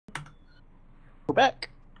We're back.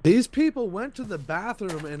 These people went to the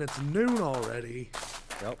bathroom and it's noon already.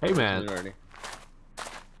 Yep, Hey man, already.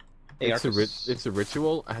 Hey, it's a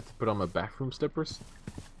ritual. I had to put on my bathroom slippers.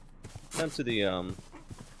 Down to the Okay.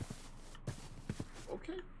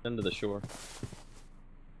 down to the shore.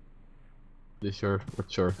 The shore?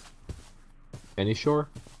 What shore? Any shore?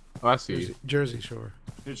 Oh, I see. Jersey Shore.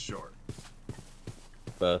 It's short.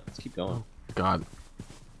 But let's keep going. God,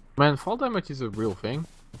 man, fall damage is a real thing.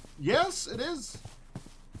 Yes, it is.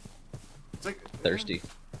 It's like Thirsty.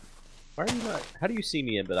 Why are you not? How do you see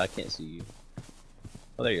me, but I can't see you?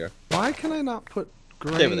 Oh, there you are. Why can I not put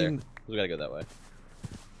grain? Stay over there. We gotta go that way.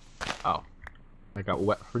 Oh, I got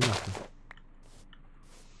wet for nothing.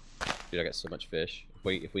 Dude, I got so much fish.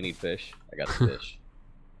 If we need fish, I got the fish.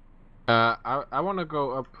 I want to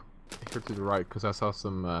go up here to the right because I saw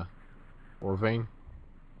some ore vein.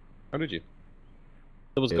 How did you?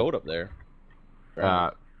 There was gold up there.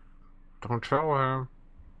 Don't tell him.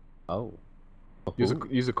 Oh.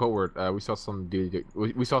 Use a code word. We saw some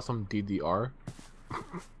DDR.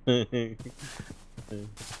 DDR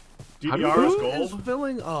is Who gold. is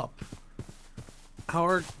filling up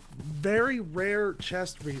our very rare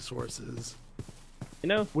chest resources You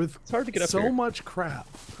know, with it's hard to get up so here. much crap?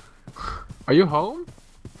 Are you home?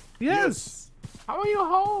 Yes. How are you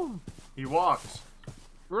home? He walked.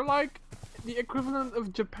 We're like the equivalent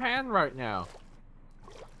of Japan right now.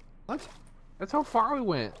 What? That's how far we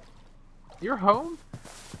went. You're home?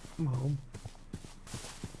 I'm home.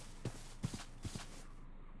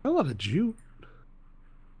 A lot of jute.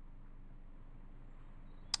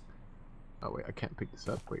 Oh wait, I can't pick this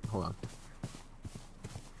up. Wait, hold on.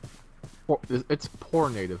 It's poor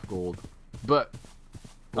native gold, but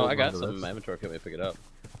Oh, I got gold some in my inventory if you want me to pick it up.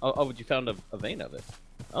 Oh, but you found a vein of it.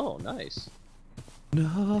 Oh, nice.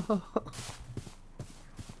 No.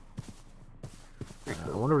 I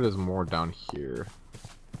wonder if there's more down here.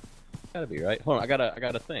 Gotta be right. Hold on, I got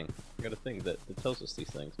a thing. I got a thing that tells us these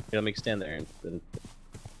things. You know, make stand there and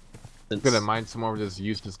I'm gonna mine some more of this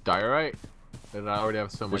useless diorite that I already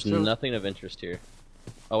have so much there's of. nothing of interest here.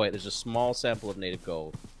 Oh wait, there's a small sample of native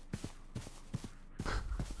gold.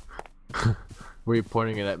 Were you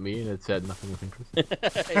pointing it at me and it said nothing of interest?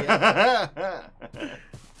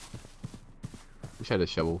 Wish I had a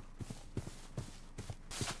shovel.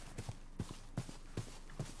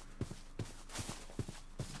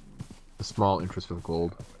 A small interest of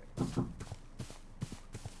gold.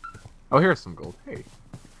 Oh, here's some gold. Hey.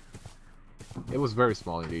 It was very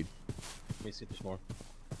small indeed. Let me see if there's more.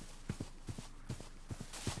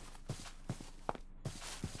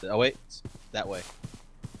 Oh wait, it's that way.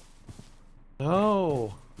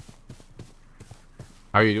 No.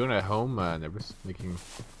 How are you doing at home, Nebris? Making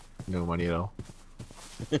no money at all.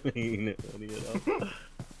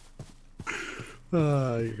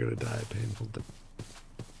 No, You're gonna die a painful death.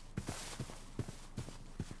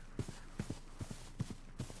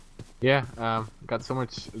 Yeah, got so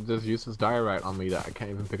much this useless diorite on me that I can't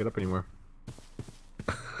even pick it up anymore.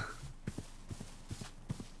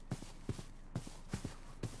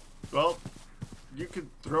 Well, you could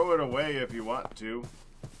throw it away if you want to.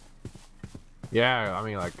 Yeah, I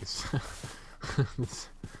mean, like, it's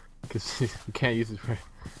because we can't use it for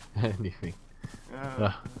anything.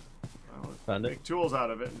 Well, Found it? make tools out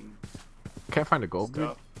of it and Can't find a gold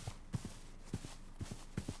stuff.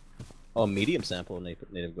 Oh, a medium sample of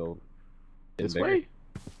native gold. this Berry. way.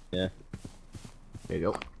 Yeah. There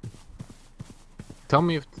you go. Tell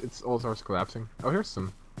me if it's all starts collapsing. Oh, here's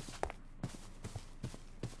some.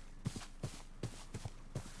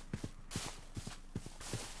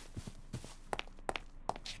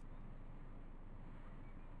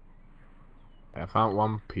 I found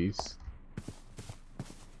one piece.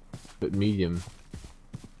 But medium.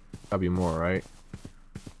 Gotta be more, right?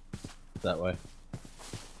 That way.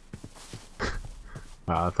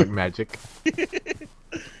 Wow, that's like magic.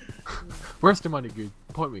 Where's the money, dude?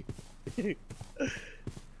 Point me.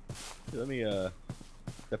 Let me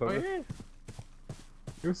step Oh over. yeah.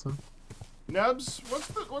 Here's some. Nubs, what's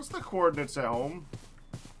the coordinates at home?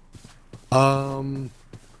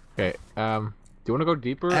 Okay. Do you want to go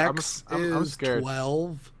deeper? X I'm is scared.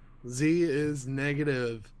 12. Z is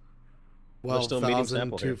negative There's still a medium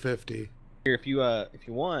sample here. 12,250. Here, if you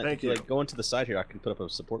want, Thank if you you. like go into the side here, I can put up a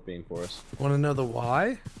support beam for us. Want to know the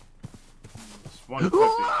why? It's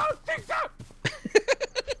 150. Take that!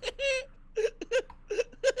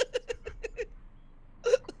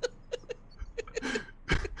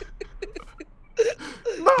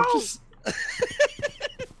 Just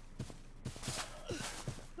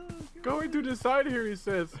Going to the side here, he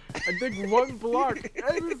says. I dig one block,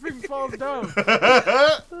 everything falls down.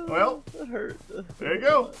 Well, That hurt. there you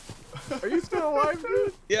go. Are you still alive,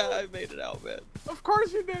 dude? Yeah, I made it out, man. Of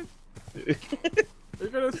course you did. Are you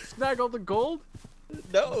gonna snag all the gold?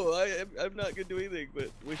 No, I'm not gonna do anything, but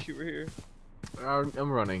wish you were here. I'm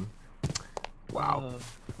running. Wow.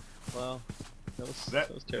 Wow. That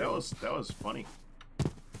was terrible. That was funny.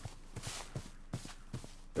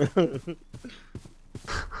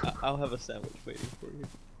 I'll have a sandwich waiting for you.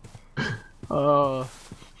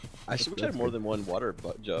 I wish I had more than one water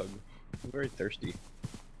jug. I'm very thirsty.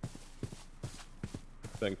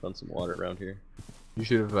 So I can find some water around here. You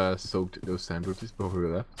should have soaked those sandwiches before we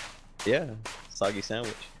left. Yeah, soggy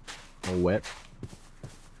sandwich. All wet.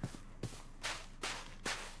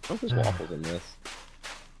 I hope there's waffles in this.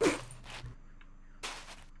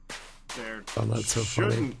 There that's so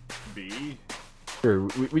shouldn't funny. be. Sure,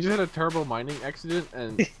 we just had a terrible mining accident,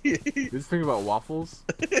 and this thing about waffles.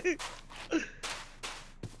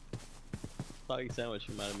 Soggy sandwich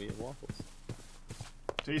reminded me of waffles.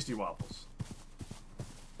 Tasty waffles.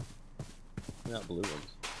 Not blue ones.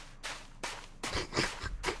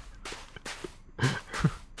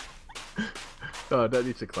 Oh, that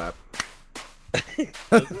needs a clap.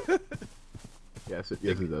 Yes, it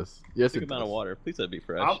does. Yes, Big it amount does. of water. Please let it be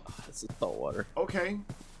fresh. This is salt water. Okay.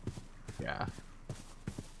 Yeah.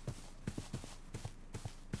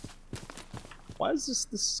 Why is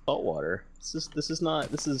this salt water? This is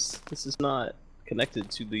not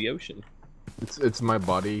connected to the ocean. It's my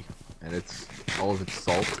body, and it's all of its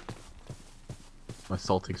salt. My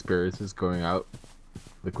salt experience is going out,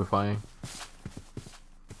 liquefying.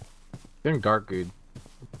 Getting dark, dude.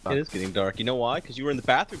 It is getting dark. You know why? Because you were in the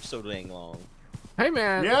bathroom so dang long. Hey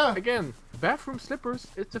man. Yeah. Again, bathroom slippers.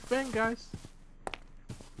 It's a thing, guys.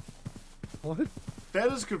 What?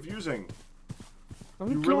 That is confusing.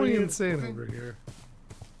 I'm You going really- insane okay. over here.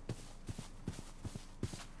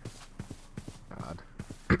 God.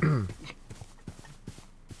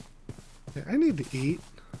 Yeah, I need to eat.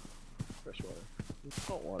 Fresh water.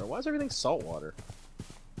 Salt water. Why is everything salt water?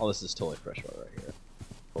 Oh, this is totally fresh water right here.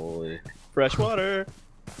 Holy fresh water.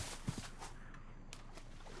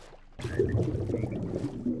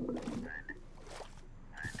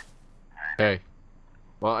 Hey.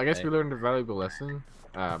 Well, I guess Hey. we learned a valuable lesson.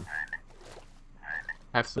 Have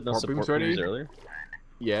But no support support beams beams ready. earlier.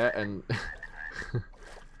 Yeah, and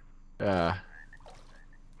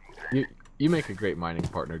you make a great mining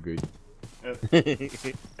partner, good.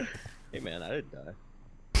 Hey man, I didn't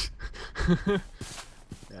die.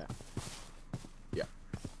 Yeah.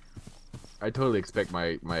 I totally expect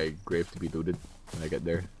my grave to be looted when I get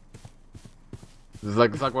there. It's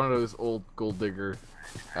like one of those old gold digger,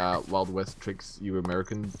 Wild West tricks you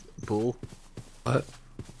Americans pull. What?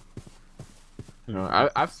 You know,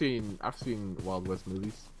 I've seen Wild West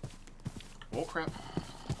movies. Oh crap.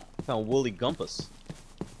 Found woolly gumpus.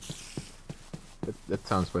 That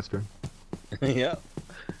sounds Western. Yeah.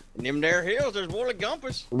 In them there hills, there's woolly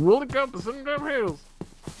gumpus. Woolly Compass in them hills.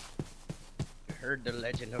 Heard the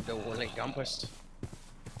legend of the woolly gumpus.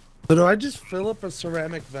 So do I just fill up a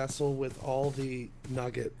ceramic vessel with all the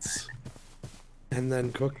nuggets and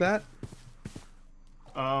then cook that?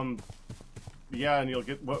 Yeah, and you'll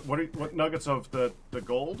get what nuggets of the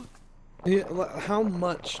gold? Yeah, how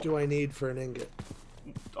much do I need for an ingot?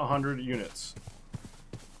 100 units.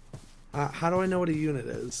 How do I know what a unit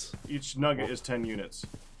is? Each nugget is 10 units.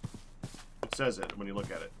 It says it when you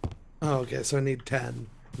look at it. Oh, okay, so I need 10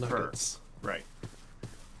 nuggets. Right.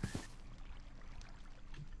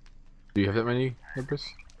 Do you have that many, Empress?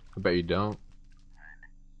 I bet you don't.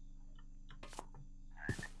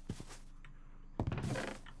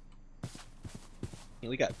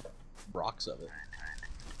 We got rocks of it.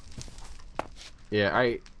 Yeah,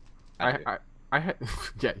 I do. had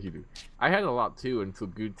yeah, you do. I had a lot too until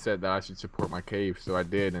Good said that I should support my cave, so I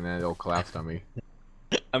did, and then it all collapsed on me.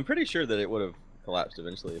 I'm pretty sure that it would have collapsed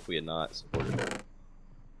eventually if we had not supported it.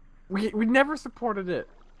 We never supported it.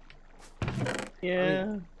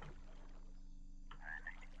 Yeah.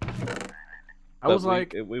 I was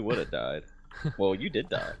like, we would have died. Well, you did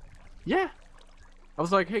die. yeah. I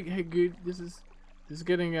was like, hey, Good, this is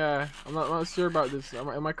getting I'm not sure about this.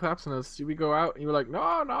 Am I collapsing us? Should we go out? And you were like,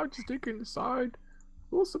 no, just take it inside.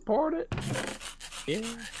 We'll support it. Yeah.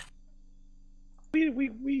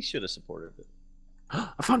 We should have supported it.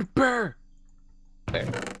 I found a bear. Bear.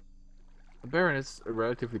 A bear, and it's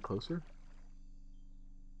relatively closer.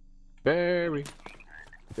 Berry.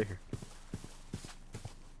 Stay here.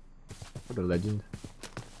 What a legend.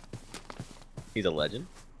 He's a legend.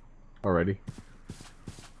 Already.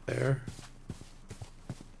 There.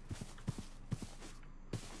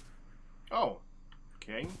 Oh.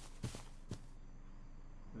 Okay.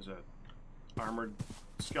 There's a armored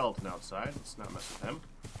skeleton outside. Let's not mess with him.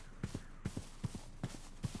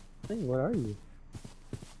 Hey, what are you?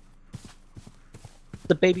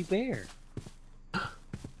 The baby bear. I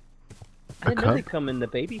didn't know they come in the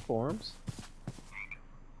baby forms.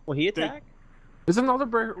 Will he attack? There's another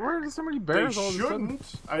bear. Where are there so many bears They all of a sudden?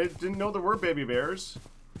 shouldn't. I didn't know there were baby bears.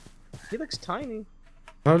 He looks tiny.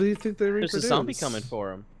 How do you think they reproduce? There's a zombie coming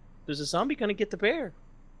for him. There's a zombie gonna get the bear.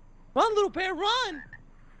 Run, little bear, run!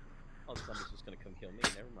 Oh, the zombie's just gonna come kill me.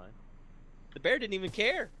 Never mind. The bear didn't even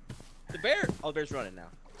care. The bear. Oh, the bear's running now.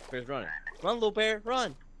 The bear's running. Run, little bear,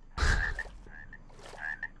 run!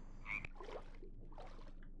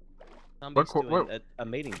 Zombie's doing a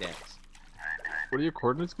mating dance. What are your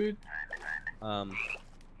coordinates, dude?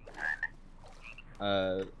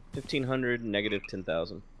 1500 negative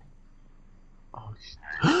 10,000. Oh shit.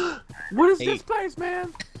 What is this place,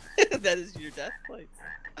 man? That is your death place.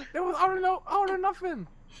 There was out of nothing.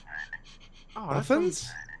 Oh,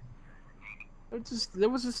 Muffins? There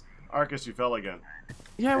was just. Arcus, you fell again.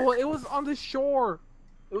 Yeah, well, it was on the shore.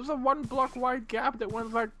 It was a 1 block wide gap that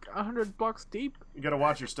went like 100 blocks deep. You gotta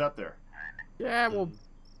watch your step there. Yeah, well.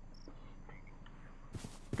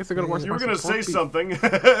 I guess I gotta watch. You were gonna say something.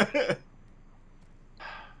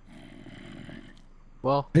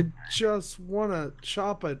 Well, I just wanna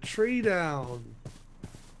chop a tree down.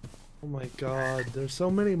 Oh my god, there's so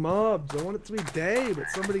many mobs. I want it to be day, but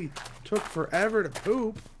somebody took forever to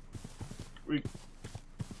poop.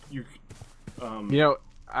 you know,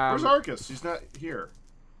 where's Arcus? He's not here.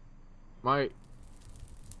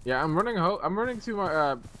 Yeah, I'm running to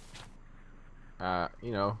my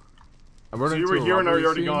you know, I'm running. So you to were a here and are you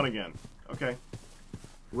already scene. gone again? Okay.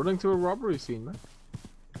 Running to a robbery scene, man.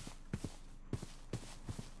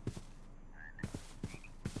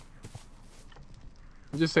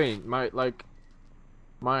 I'm just saying, my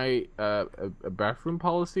bathroom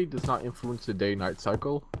policy does not influence the day-night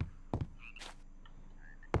cycle.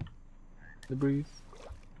 The breeze.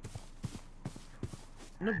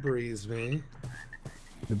 No breeze, me.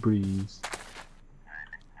 The breeze.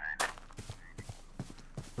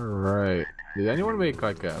 Alright. Did anyone make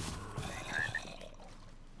like a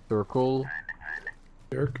circle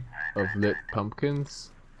Jerk. of lit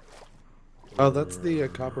pumpkins? Oh, that's the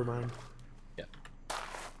copper mine.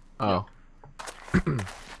 Oh. I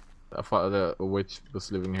thought the witch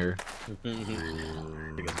was living here. I think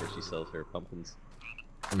that's where she sells her pumpkins.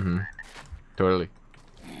 Mm-hmm. Totally.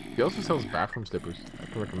 He also sells bathroom slippers. I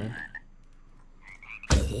can recommend.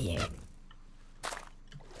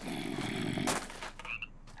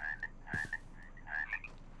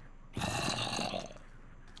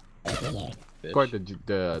 Quite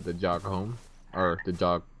the jog home, or the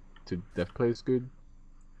jog to death place good.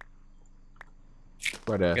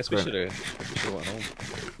 But I guess we should have went home.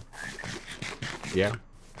 Yeah.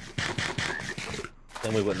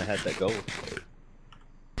 Then we wouldn't have had that gold.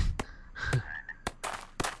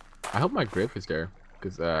 I hope my grave is there,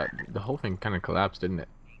 because the whole thing kind of collapsed, didn't it?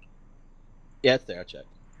 Yeah, it's there. I checked.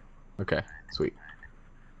 Okay, sweet.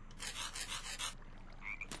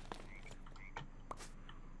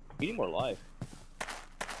 We need more life.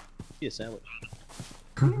 Be a sandwich.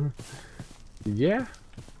 Yeah.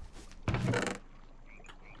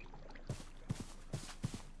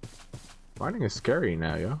 Mining is scary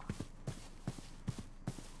now, yo.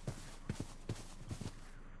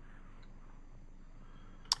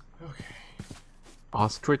 Okay.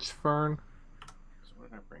 Ostrich fern. So what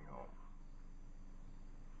did I bring home?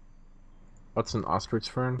 What's an ostrich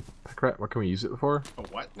fern? What can we use it for? A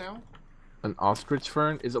what now? An ostrich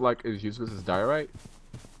fern? Is it like as useless as diorite?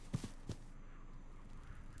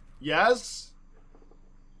 Yes.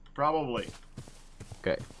 Probably.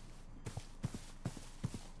 Okay.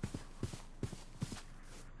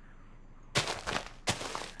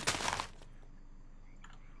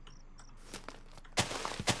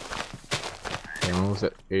 I'm almost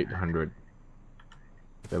at 800.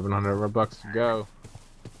 700 Robux to go.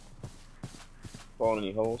 Falling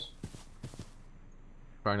any holes?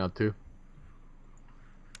 Try not to.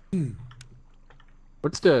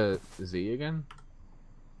 What's the Z again?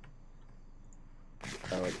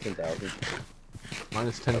 Like 10,000.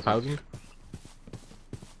 Minus 10,000?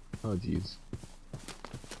 Oh jeez.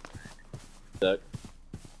 Duck.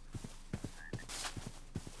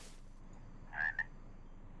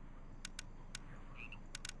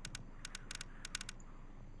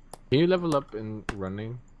 Can you level up in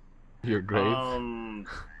running your grave?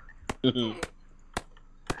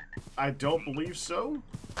 I don't believe so.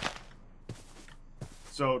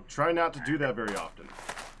 So try not to do that very often.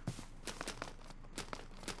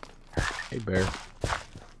 Hey bear.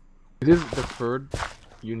 It is the third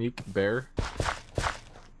unique bear.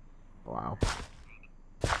 Wow.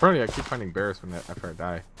 Apparently I keep finding bears when after I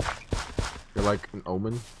die. They're like an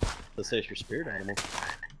omen. Let's say it's your spirit animal.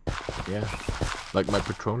 Yeah, like my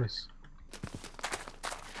Patronus.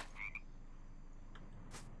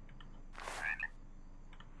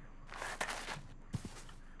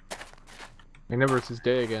 I never it's his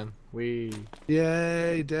day again. We.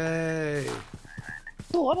 Yay, day.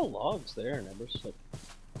 There's a lot of logs there, and like,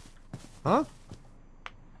 Huh?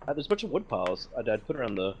 there's a bunch of wood piles. I'd put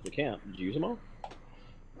around the camp. Did you use them all?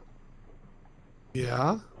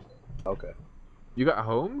 Yeah. Okay. You got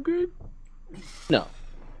home good? No.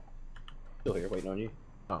 Still here, waiting on you.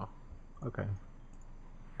 Oh, okay.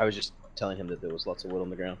 I was just telling him that there was lots of wood on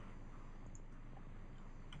the ground.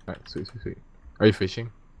 Alright, sweet. Are you fishing?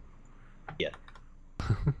 Yeah.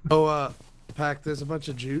 Oh, Pack, there's a bunch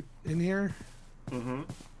of jute in here. Mm-hmm.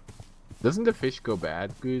 Doesn't the fish go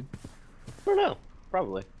bad good? I don't know.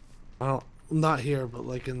 Probably. Well, not here, but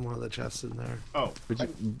like in one of the chests in there. Oh. But you're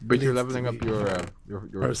needs to leveling up be your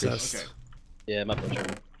Processed. Okay. Yeah, my butcher.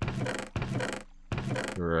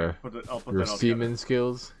 your I'll put your that all seaman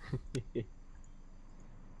skills.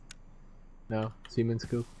 No seaman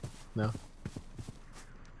skills. No.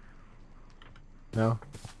 No.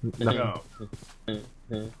 together.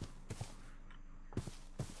 No.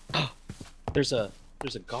 There's a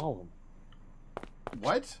golem.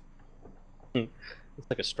 What? It's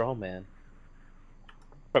like a straw man.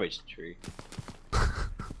 Probably just a tree.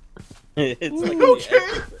 It's like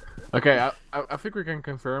Okay. Okay, I think we can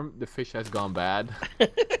confirm the fish has gone bad.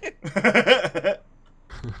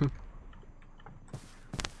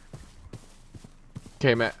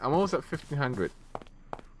 Okay, man, I'm almost at 1500.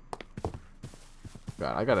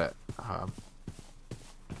 God, I gotta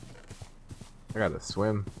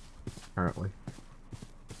swim. Apparently.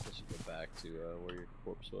 I should go back to where your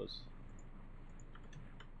corpse was.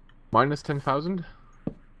 Minus 10,000.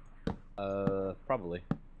 Probably.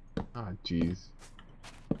 Ah, jeez.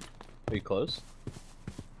 Are you close?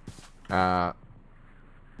 Not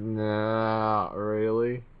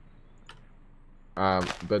really.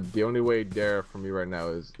 But the only way there for me right now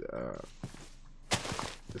is the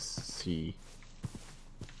sea.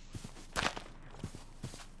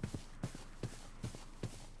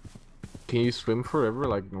 Can you swim forever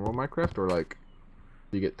like normal Minecraft, or like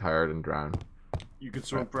you get tired and drown? You can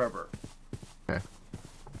swim forever. Okay.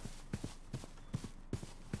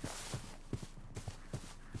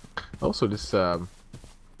 Also, this Like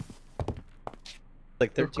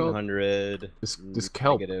They're called- 1,300. this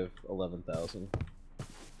kelp. Negative 11,000.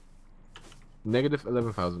 negative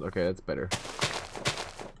 11,000. Okay, that's better.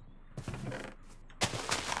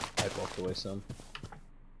 I walked away some.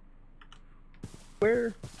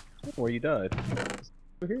 Where you died?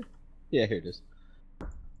 Over here? Yeah, here it is.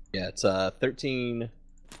 Yeah, it's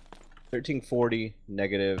 1340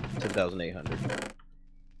 negative 10,800.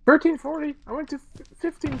 1340. I went to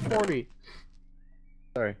 1540.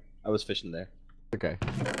 Sorry, I was fishing there. Okay.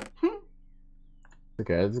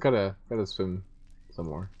 Okay, I just gotta swim some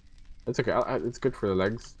more. It's okay. It's good for the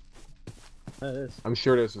legs. That is. I'm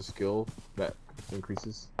sure there's a skill that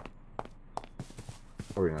increases.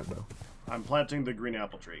 Probably not though. I'm planting the green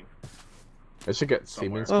apple tree. I should get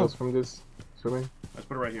Somewhere. seaman skills from this swimming. Let's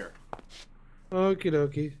put it right here. Okie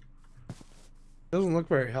dokie. Doesn't look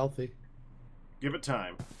very healthy. Give it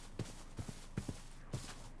time.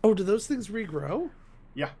 Oh, do those things regrow?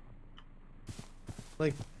 Yeah.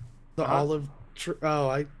 Like the Uh-huh. olive tree?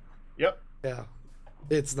 Oh, Yep. yeah.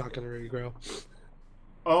 It's not gonna regrow.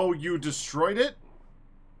 Oh, you destroyed it?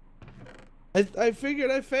 I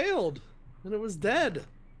figured I failed, and it was dead,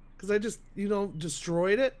 because I just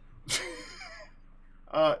destroyed it.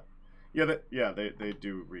 Yeah, they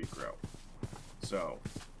do regrow. So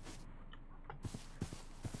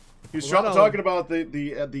he's Well, talking about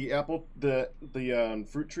the apple the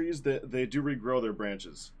fruit trees that they do regrow their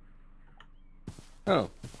branches. Oh.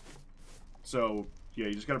 So yeah,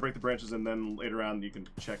 you just gotta break the branches, and then later on you can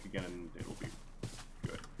check again, and it'll be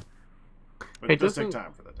good. But Hey, it does take doesn't-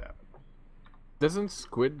 time for that to happen. Doesn't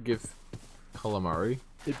squid give calamari?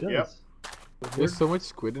 It does. Yep. There's so much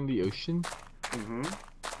squid in the ocean. Mm-hmm.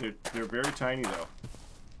 They're very tiny though.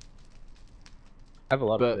 I have a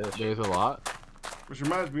lot But of fish. there's a lot. Which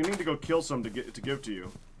reminds me, we need to go kill some to give to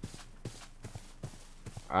you.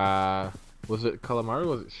 Was it calamari or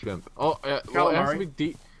was it shrimp? Oh, well, it has to Calamari.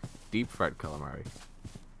 be deep fried calamari.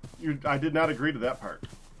 I did not agree to that part.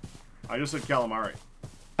 I just said calamari.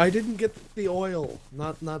 I didn't get the oil.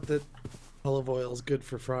 Not that olive oil is good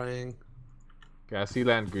for frying. Okay, I see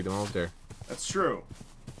land good. I'm out there. That's true.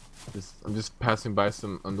 I'm just passing by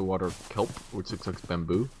some underwater kelp, which looks like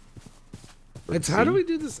bamboo. It's how do we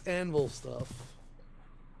do this anvil stuff?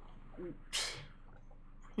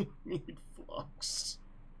 We need flux.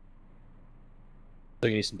 So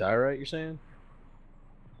you need some diorite, you're saying?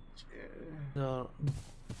 No.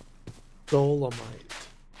 Dolomite.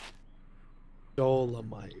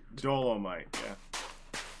 Dolomite. Dolomite,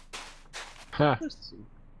 yeah. Ha! Let's see.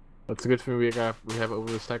 That's good for me. We have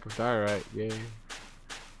over a stack of diorite. Yay!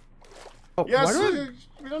 Oh, Yes, why do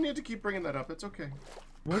we don't need to keep bringing that up. It's okay.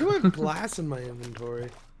 why do I have glass in my inventory?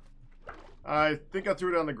 I think I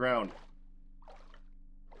threw it on the ground.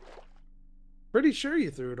 Pretty sure you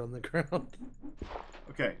threw it on the ground.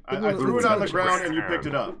 Okay, I threw it on the ground and you picked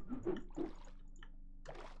it up.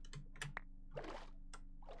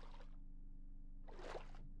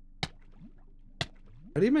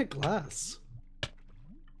 How do you make glass?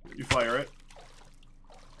 You fire it.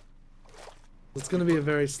 It's gonna be a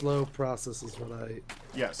very slow process, is what I.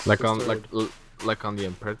 Yes. Like on Disturbed. like on the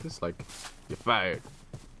Apprentice, like you're fired.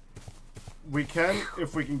 We can,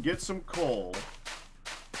 if we can get some coal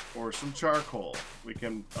or some charcoal, we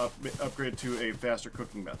can upgrade to a faster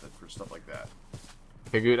cooking method for stuff like that.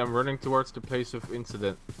 Okay, good. I'm running towards the place of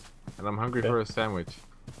incident, and I'm hungry for a sandwich.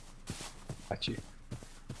 Got you.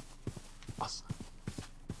 Awesome.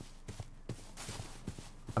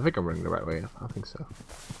 I think I'm running the right way. I think so.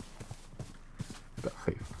 Got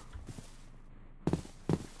faith.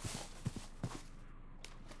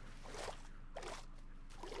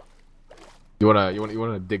 You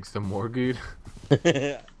wanna dig some more, dude?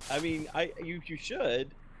 I mean, you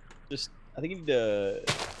should. Just I think you need to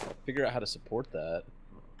figure out how to support that.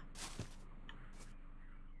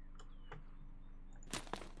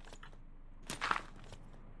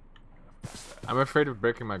 I'm afraid of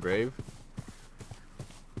breaking my grave.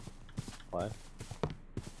 Why?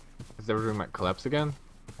 Is everything might collapse again?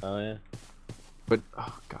 Oh yeah. But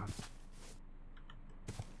oh god.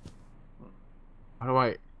 How do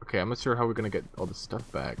I? Okay, I'm not sure how we're gonna get all this stuff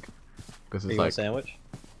back. Because it's You want a like sandwich?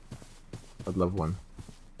 I'd love one.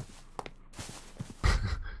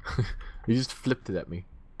 You just flipped it at me.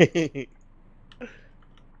 Yeah,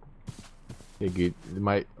 good. It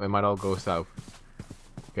might all go south.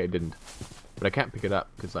 Okay, it didn't. But I can't pick it up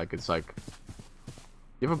because like it's like.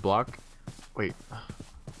 You have a block? Wait. Do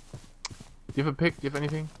you have a pick? Do you have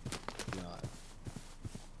anything? No.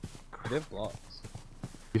 They have blocks. Do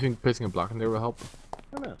you think placing a block in there will help?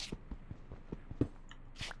 I don't know.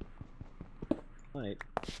 Might.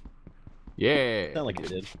 Yeah. Sound like it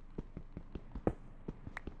did.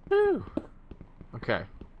 Woo. Okay.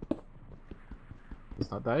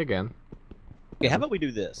 Let's not die again. Okay, how about we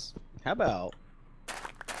do this? How about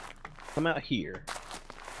come out here.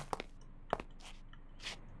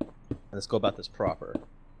 Let's go about this proper.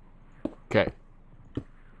 Okay.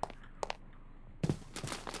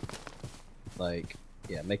 Like,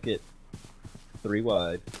 yeah, make it 3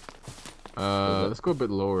 wide. Let's go a bit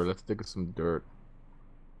lower. Let's dig some dirt.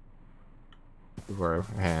 With our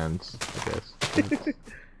hands, I guess.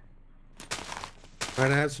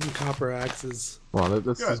 Alright, I have some copper axes. Well,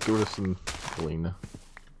 let's just go to some galena.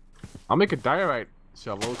 I'll make a diorite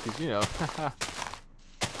shovel, because, you know,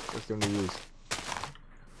 that's the only use.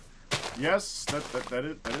 Yes,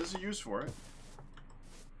 that is a use for it.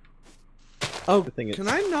 Oh, Good thing can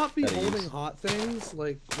it's I not be that holding easy. hot things?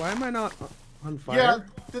 Like, why am I not on Yeah, fire?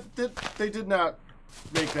 they did not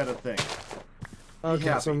make that a thing. Okay,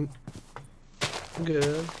 happy. so I'm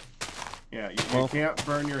good. Yeah, you Well- can't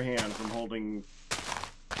burn your hand from holding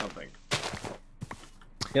something.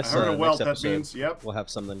 Guess, I heard a next welt, that episode, means, yep. we'll have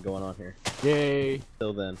something going on here. Yay!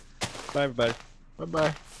 Till then. Bye, everybody.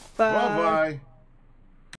 Bye-bye. Bye. Bye-bye.